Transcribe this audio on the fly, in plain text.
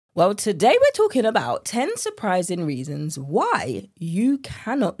Well, today we're talking about 10 surprising reasons why you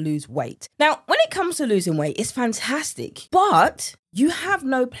cannot lose weight. Now, when it comes to losing weight, it's fantastic, but you have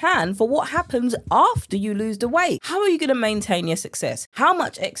no plan for what happens after you lose the weight. How are you going to maintain your success? How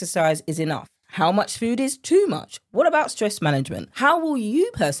much exercise is enough? How much food is too much? What about stress management? How will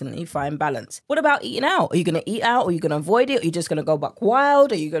you personally find balance? What about eating out? Are you going to eat out? Are you going to avoid it? Are you just going to go back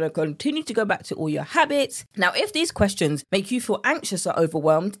wild? Are you going to continue to go back to all your habits? Now, if these questions make you feel anxious or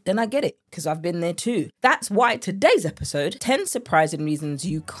overwhelmed, then I get it, because I've been there too. That's why today's episode, 10 surprising reasons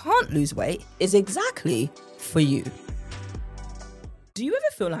you can't lose weight, is exactly for you. Do you ever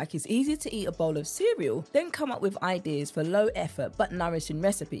feel like it's easier to eat a bowl of cereal than come up with ideas for low effort but nourishing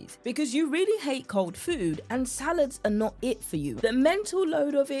recipes? Because you really hate cold food and salads are not it for you. The mental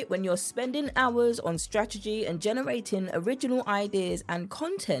load of it when you're spending hours on strategy and generating original ideas and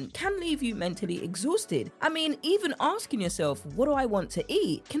content can leave you mentally exhausted. I mean, even asking yourself, what do I want to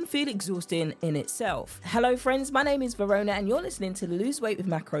eat, can feel exhausting in itself. Hello friends, my name is Verona and you're listening to the Lose Weight with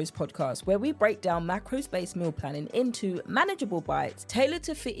Macros podcast, where we break down macros-based meal planning into manageable bites tailored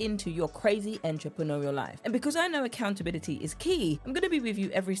to fit into your crazy entrepreneurial life. And because I know accountability is key, I'm going to be with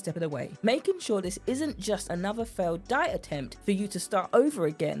you every step of the way, making sure this isn't just another failed diet attempt for you to start over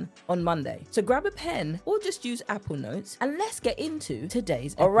again on Monday. So grab a pen or just use Apple Notes and let's get into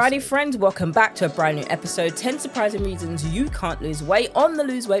today's episode. Alrighty friends, welcome back to a brand new episode, 10 surprising reasons you can't lose weight, on the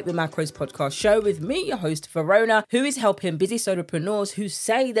Lose Weight with Macros podcast show with me, your host Verona, who is helping busy solopreneurs who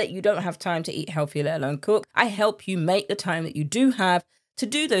say that you don't have time to eat healthy, let alone cook. I help you make the time that you do have to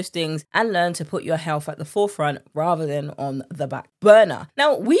do those things and learn to put your health at the forefront rather than on the back burner.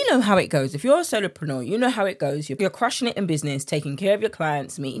 Now, we know how it goes. If you're a solopreneur, you know how it goes. You're crushing it in business, taking care of your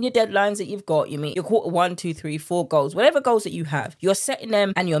clients, meeting your deadlines that you've got. You meet your quarter 1, 2, 3, 4 goals, whatever goals that you have, you're setting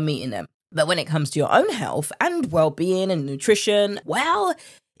them and you're meeting them. But when it comes to your own health and well-being and nutrition, well,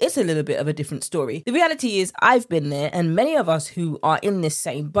 it's a little bit of a different story. The reality is I've been there, and many of us who are in this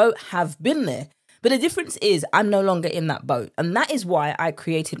same boat have been there. But the difference is I'm no longer in that boat. And that is why I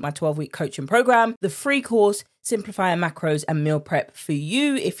created my 12-week coaching program, the free course, Simplifying Macros and Meal Prep for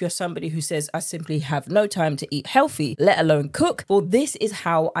you. If you're somebody who says, I simply have no time to eat healthy, let alone cook, well, this is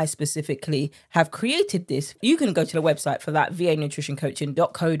how I specifically have created this. You can go to the website for that,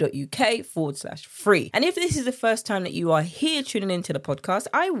 vanutritioncoaching.co.uk/free. And if this is the first time that you are here tuning into the podcast,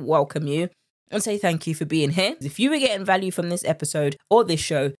 I welcome you and say thank you for being here. If you were getting value from this episode or this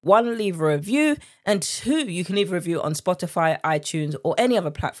show, 1, leave a review, and 2, you can leave a review on Spotify, iTunes, or any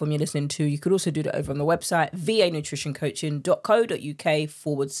other platform you're listening to. You could also do that over on the website,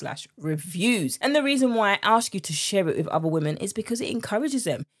 vanutritioncoaching.co.uk/reviews. And the reason why I ask you to share it with other women is because it encourages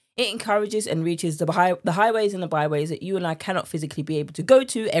them. It encourages and reaches the highways and the byways that you and I cannot physically be able to go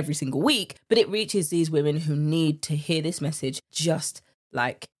to every single week, but it reaches these women who need to hear this message just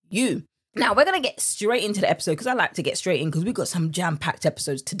like you. Now, we're going to get straight into the episode because I like to get straight in because we've got some jam-packed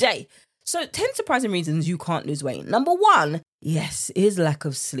episodes today. So 10 surprising reasons you can't lose weight. Number 1, yes, is lack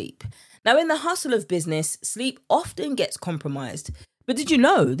of sleep. Now, in the hustle of business, sleep often gets compromised. But did you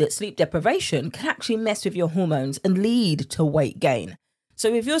know that sleep deprivation can actually mess with your hormones and lead to weight gain?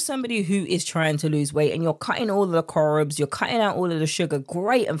 So if you're somebody who is trying to lose weight and you're cutting all of the carbs, you're cutting out all of the sugar,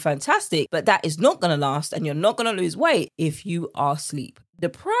 great and fantastic, but that is not going to last and you're not going to lose weight if you are sleep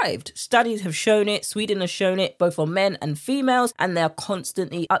deprived. Studies have shown it. Sweden has shown it, both for men and females, and they're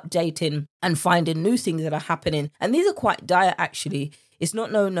constantly updating and finding new things that are happening. And these are quite dire, actually. It's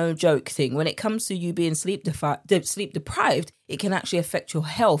not no joke thing. When it comes to you being sleep deprived, it can actually affect your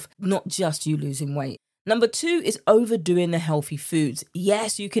health, not just you losing weight. Number 2 is overdoing the healthy foods.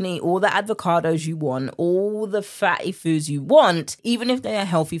 Yes, you can eat all the avocados you want, all the fatty foods you want, even if they are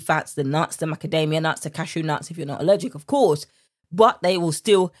healthy fats, the nuts, the macadamia nuts, the cashew nuts, if you're not allergic, of course. But they will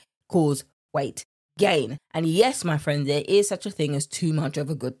still cause weight gain. And yes, my friend, there is such a thing as too much of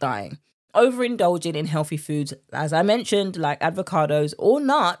a good thing. Overindulging in healthy foods, as I mentioned, like avocados or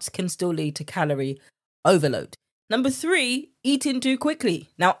nuts, can still lead to calorie overload. Number 3, eating too quickly.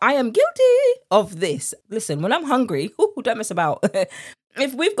 Now, I am guilty of this. Listen, when I'm hungry, don't mess about.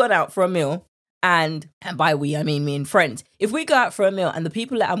 If we've gone out for a meal, and by we, I mean me and friends. If we go out for a meal and the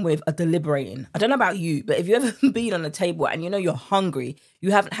people that I'm with are deliberating, I don't know about you, but if you've ever been on a table and you know you're hungry, you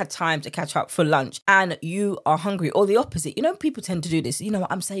haven't had time to catch up for lunch and you are hungry, or the opposite. You know, people tend to do this. You know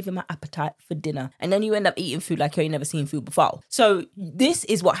what? I'm saving my appetite for dinner. And then you end up eating food like you ain't never seen food before. So this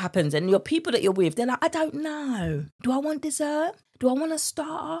is what happens. And your people that you're with, they're like, I don't know. Do I want dessert? Do I want a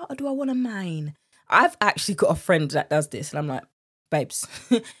starter? Or do I want a main? I've actually got a friend that does this. And I'm like, babes,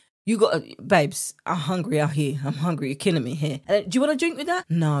 You got, babes, I'm hungry out here. I'm hungry. You're killing me here. And then, do you want to drink with that?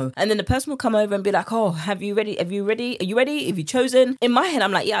 No. And then the person will come over and be like, oh, have you ready? Are you ready? Have you chosen? In my head,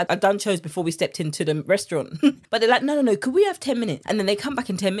 I'm like, yeah, I've done chose before we stepped into the restaurant. But they're like, no, could we have 10 minutes? And then they come back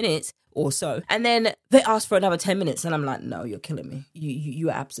in 10 minutes or so. And then they ask for another 10 minutes. And I'm like, no, you're killing me. You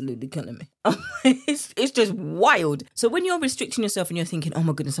are absolutely killing me. It's just wild. So when you're restricting yourself and you're thinking, oh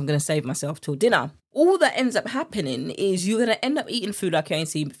my goodness, I'm going to save myself till dinner, all that ends up happening is you're going to end up eating food like you ain't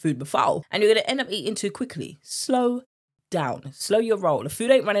seen food before. And you're going to end up eating too quickly. Slow down. Slow your roll. The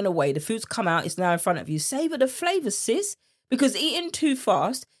food ain't running away. The food's come out. It's now in front of you. Savor the flavors, sis. Because eating too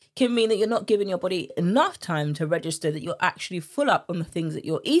fast can mean that you're not giving your body enough time to register that you're actually full up on the things that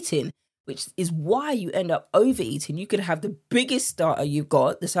you're eating, which is why you end up overeating. You could have the biggest starter you've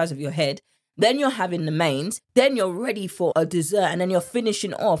got, the size of your head. Then you're having the mains. Then you're ready for a dessert. And then you're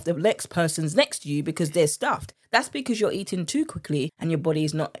finishing off the next person's next to you because they're stuffed. That's because you're eating too quickly and your body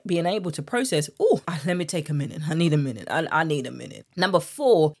is not being able to process. Oh, let me take a minute. I need a minute. I need a minute. Number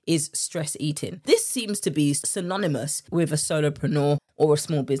 4 is stress eating. This seems to be synonymous with a solopreneur or a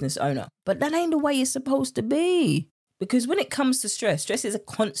small business owner. But that ain't the way it's supposed to be. Because when it comes to stress is a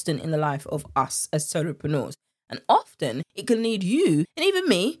constant in the life of us as solopreneurs. And often it can lead you, and even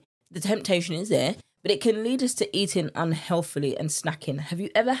me, the temptation is there, but it can lead us to eating unhealthily and snacking. Have you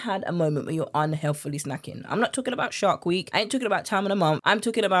ever had a moment where you're unhealthily snacking? I'm not talking about Shark Week. I ain't talking about time of the month. I'm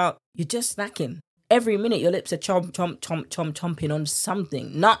talking about you're just snacking. Every minute your lips are chomping on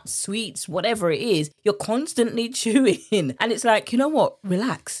something. Nuts, sweets, whatever it is. You're constantly chewing. And it's like, you know what?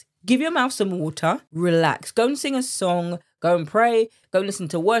 Relax. Give your mouth some water. Relax. Go and sing a song. Go and pray. Go listen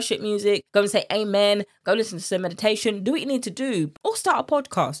to worship music. Go and say amen. Go listen to some meditation. Do what you need to do. Or start a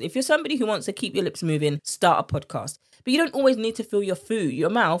podcast. If you're somebody who wants to keep your lips moving, start a podcast. But you don't always need to fill your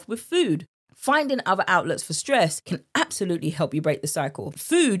mouth with food. Finding other outlets for stress can absolutely help you break the cycle.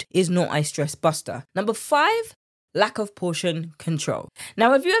 Food is not a stress buster. Number 5, lack of portion control.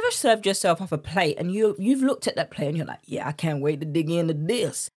 Now, have you ever served yourself off a plate and you've looked at that plate and you're like, yeah, I can't wait to dig into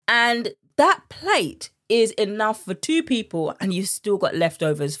this. And that plate is enough for 2 people and you've still got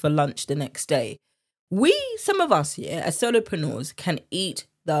leftovers for lunch the next day. Some of us here as solopreneurs can eat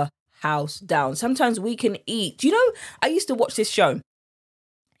the house down. Sometimes we can eat. Do you know, I used to watch this show.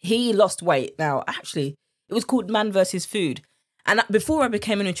 He lost weight. Now, actually, it was called Man vs. Food. And before I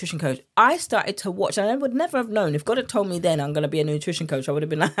became a nutrition coach, I started to watch, and I would never have known. If God had told me then I'm going to be a nutrition coach, I would have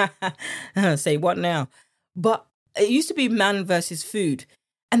been like, say what now? But it used to be Man vs. Food.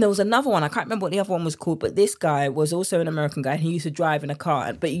 And there was another one. I can't remember what the other one was called, but this guy was also an American guy. And he used to drive in a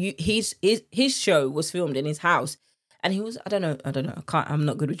car. But his show was filmed in his house. And he was, I don't know. I'm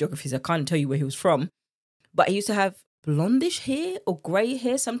not good with geography, so I can't tell you where he was from. But he used to have blondish hair or grey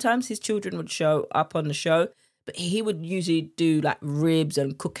hair. Sometimes his children would show up on the show. But he would usually do like ribs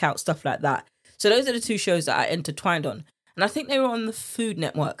and cook out stuff like that. So those are the 2 shows that I intertwined on. And I think they were on the Food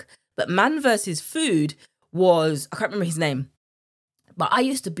Network. But Man vs. Food was, I can't remember his name. But I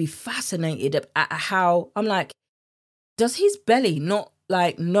used to be fascinated at how, I'm like, does his belly not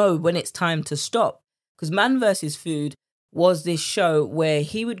like know when it's time to stop? Because Man vs. Food was this show where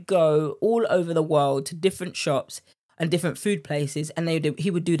he would go all over the world to different shops and different food places. And he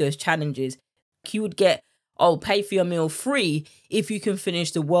would do those challenges. He would get, pay for your meal free if you can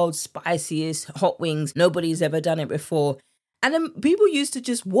finish the world's spiciest hot wings. Nobody's ever done it before. And then people used to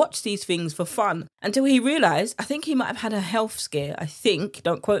just watch these things for fun until he realized, I think he might have had a health scare,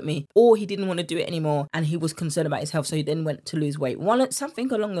 don't quote me, or he didn't want to do it anymore and he was concerned about his health, so he then went to lose weight.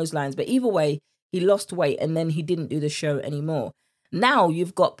 Something along those lines, but either way, he lost weight and then he didn't do the show anymore. Now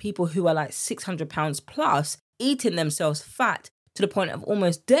you've got people who are like 600 pounds plus eating themselves fat to the point of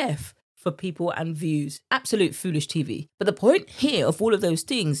almost death for people and views. Absolute foolish TV. But the point here of all of those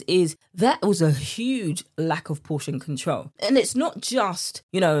things is that was a huge lack of portion control. And it's not just,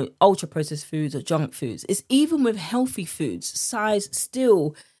 ultra processed foods or junk foods. It's even with healthy foods.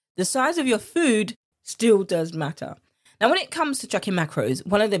 The size of your food still does matter. Now, when it comes to tracking macros,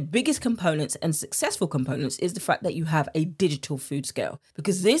 one of the biggest components and successful components is the fact that you have a digital food scale,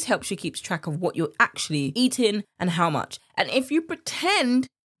 because this helps you keep track of what you're actually eating and how much. And if you pretend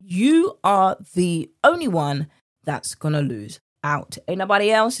you are the only one that's going to lose out. Ain't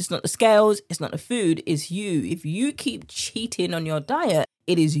nobody else. It's not the scales. It's not the food. It's you. If you keep cheating on your diet,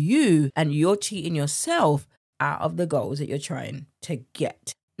 it is you, and you're cheating yourself out of the goals that you're trying to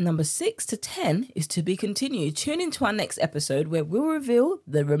get. Number 6 to 10 is to be continued. Tune into our next episode where we'll reveal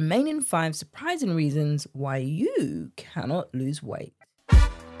the remaining 5 surprising reasons why you cannot lose weight.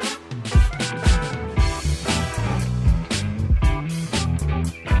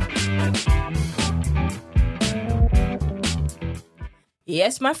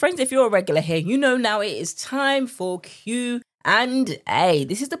 Yes, my friends, if you're a regular here, you know now it is time for Q&A.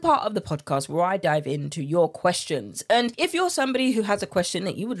 This is the part of the podcast where I dive into your questions. And if you're somebody who has a question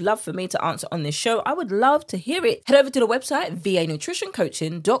that you would love for me to answer on this show, I would love to hear it. Head over to the website,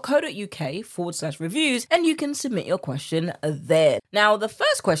 vanutritioncoaching.co.uk/reviews, and you can submit your question there. Now, the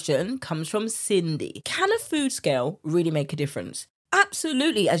first question comes from Cindy. Can a food scale really make a difference?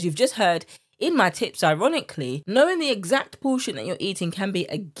 Absolutely, as you've just heard. In my tips, ironically, knowing the exact portion that you're eating can be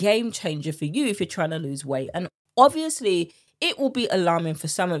a game changer for you if you're trying to lose weight. And obviously, it will be alarming for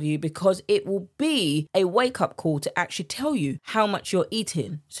some of you because it will be a wake-up call to actually tell you how much you're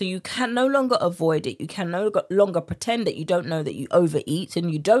eating. So you can no longer avoid it. You can no longer pretend that you don't know that you overeat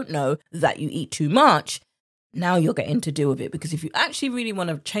and you don't know that you eat too much. Now you're getting to deal with it, because if you actually really want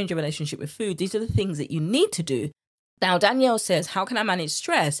to change your relationship with food, these are the things that you need to do. Now, Danielle says, how can I manage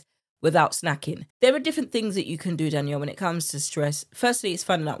stress without snacking? There are different things that you can do, Danielle, when it comes to stress. Firstly, it's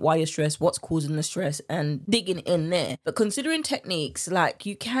finding out why you're stressed, what's causing the stress, and digging in there. But considering techniques like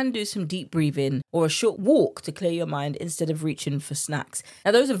you can do some deep breathing or a short walk to clear your mind instead of reaching for snacks.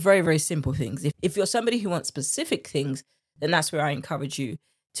 Now, those are very, very simple things. If you're somebody who wants specific things, then that's where I encourage you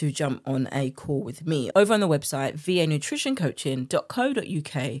to jump on a call with me over on the website,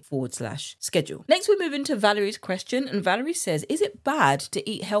 vanutritioncoaching.co.uk/schedule. Next, we move into Valerie's question. And Valerie says, is it bad to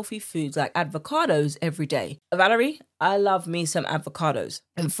eat healthy foods like avocados every day? Valerie, I love me some avocados.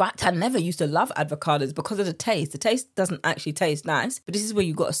 In fact, I never used to love avocados because of the taste. The taste doesn't actually taste nice, but this is where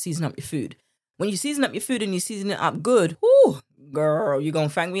you got to season up your food. When you season up your food and you season it up good, ooh, girl, you're going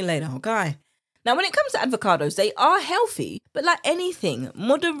to thank me later, okay? Now, when it comes to avocados, they are healthy, but like anything,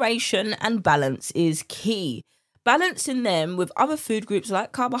 moderation and balance is key. Balancing them with other food groups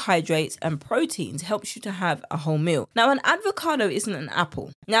like carbohydrates and proteins helps you to have a whole meal. Now, an avocado isn't an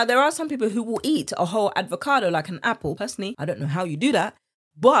apple. Now, there are some people who will eat a whole avocado like an apple. Personally, I don't know how you do that,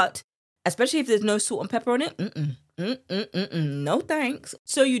 but especially if there's no salt and pepper on it, no thanks.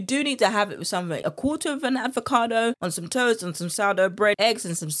 So you do need to have it with something. A quarter of an avocado on some toast, on some sourdough bread, eggs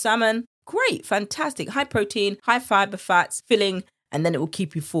and some salmon. Great, fantastic, high protein, high fiber, fats, filling, and then it will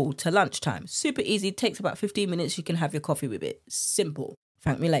keep you full to lunchtime. Super easy, takes about 15 minutes. You can have your coffee with it. Simple.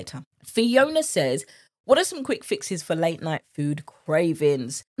 Thank me later. Fiona says, what are some quick fixes for late night food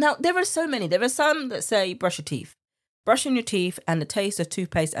cravings? Now, there are so many. There are some that say brush your teeth. Brushing your teeth and the taste of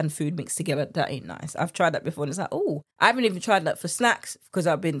toothpaste and food mixed together, that ain't nice. I've tried that before and it's like, oh, I haven't even tried that for snacks because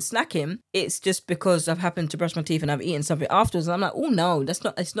I've been snacking. It's just because I've happened to brush my teeth and I've eaten something afterwards. And I'm like, oh no, it's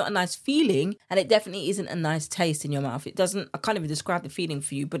not a nice feeling. And it definitely isn't a nice taste in your mouth. I can't even describe the feeling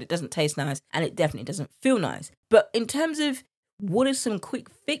for you, but it doesn't taste nice and it definitely doesn't feel nice. But in terms of what are some quick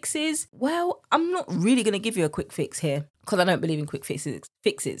fixes? Well, I'm not really going to give you a quick fix here because I don't believe in quick fixes.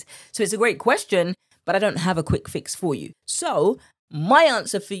 So it's a great question, but I don't have a quick fix for you. So my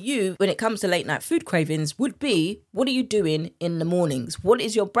answer for you when it comes to late night food cravings would be, what are you doing in the mornings? What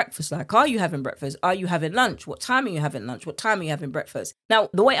is your breakfast like? Are you having breakfast? Are you having lunch? What time are you having lunch? What time are you having breakfast? Now,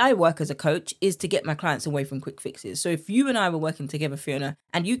 the way I work as a coach is to get my clients away from quick fixes. So if you and I were working together, Fiona,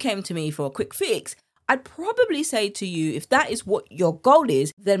 and you came to me for a quick fix, I'd probably say to you, if that is what your goal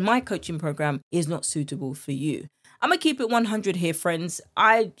is, then my coaching program is not suitable for you. I'm going to keep it 100 here, friends.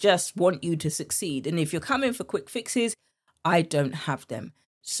 I just want you to succeed. And if you're coming for quick fixes, I don't have them.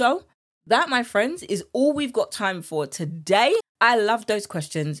 So that, my friends, is all we've got time for today. I love those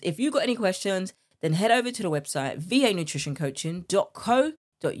questions. If you've got any questions, then head over to the website,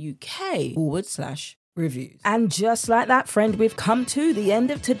 vanutritioncoaching.co.uk/reviews. And just like that, friend, we've come to the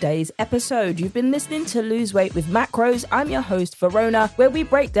end of today's episode. You've been listening to Lose Weight with Macros. I'm your host, Verona, where we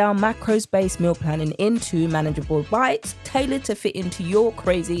break down macros-based meal planning into manageable bites tailored to fit into your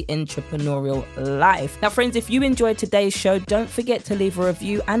crazy entrepreneurial life. Now, friends, if you enjoyed today's show, don't forget to leave a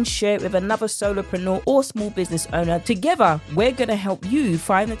review and share it with another solopreneur or small business owner. Together, we're going to help you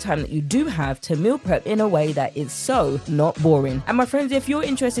find the time that you do have to meal prep in a way that is so not boring. And my friends, if you're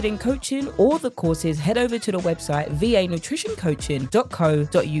interested in coaching or the courses, head over to the website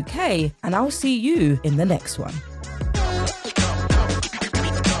vanutritioncoaching.co.uk and I'll see you in the next one.